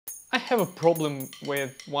have a problem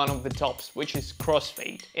with one of the tops, which is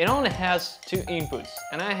crossfade. It only has 2 inputs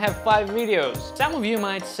and I have 5 videos. Some of you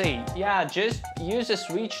might say, yeah, just use a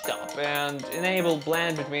switch top and enable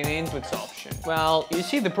blend between inputs option. Well, you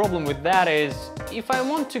see, the problem with that is, if I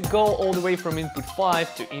want to go all the way from input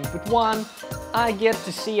 5 to input 1, I get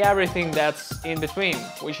to see everything that's in between,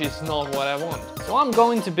 which is not what I want. So I'm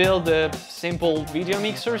going to build a simple video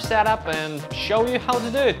mixer setup and show you how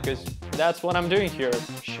to do it, because that's what I'm doing here,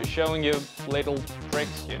 showing you little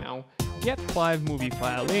tricks, you know. Get 5 movie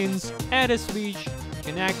file ins, add a switch,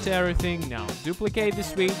 connect everything. Now duplicate the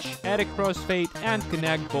switch, add a crossfade and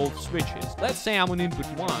connect both switches. Let's say I'm on input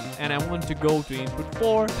 1 and I want to go to input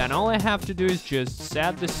 4, then all I have to do is just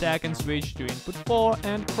set the second switch to input 4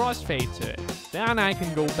 and crossfade to it. Then I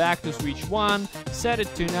can go back to switch 1, set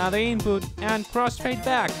it to another input and crossfade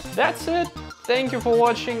back. That's it. Thank you for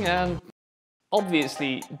watching, and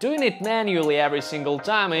obviously, doing it manually every single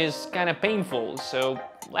time is kinda painful, so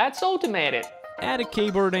let's automate it. Add a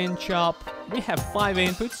keyboard in chop. We have 5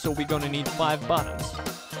 inputs, so we're gonna need 5 buttons.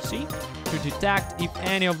 See? To detect if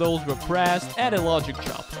any of those were pressed, add a logic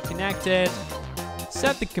chop. Connect it.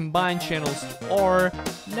 Set the combined channels to OR.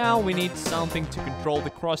 Now we need something to control the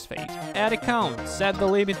crossfade. Add a count. Set the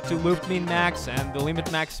limit to loop min max and the limit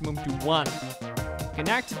maximum to 1.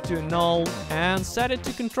 Connect it to a null and set it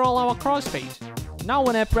to control our crossfade. Now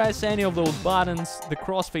when I press any of those buttons, the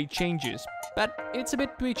crossfade changes, but it's a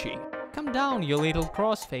bit twitchy. Calm down, you little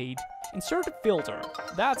crossfade. Insert a filter.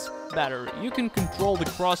 That's better. You can control the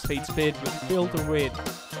crossfade speed with filter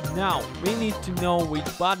width. Now we need to know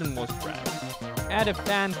which button was pressed. Add a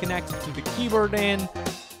fan connected to the keyboard in.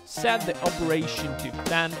 Set the operation to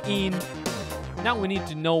fan in. Now we need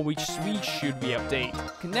to know which switch should we update.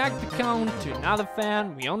 Connect the count to another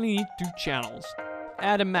fan. We only need 2 channels.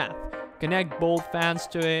 Add a map. Connect both fans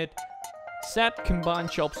to it. Set combine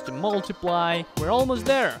chops to multiply. We're almost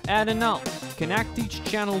there. Add a null. Connect each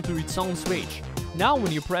channel to its own switch. Now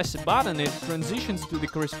when you press a button, it transitions to the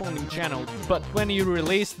corresponding channel, but when you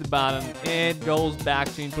release the button, it goes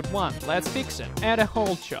back to input 1. Let's fix it. Add a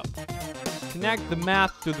hold chop. Connect the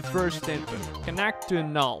map to the first input. Connect to a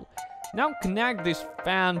null. Now connect this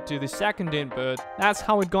fan to the second input. That's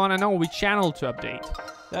how it's gonna know which channel to update.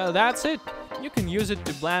 That's it. You can use it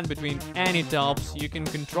to blend between any tops. You can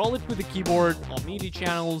control it with the keyboard, or MIDI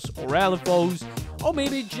channels, or LFOs, or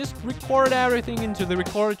maybe just record everything into the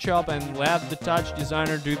record chop and let the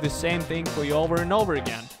Touchdesigner do the same thing for you over and over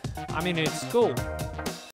again. I mean, it's cool.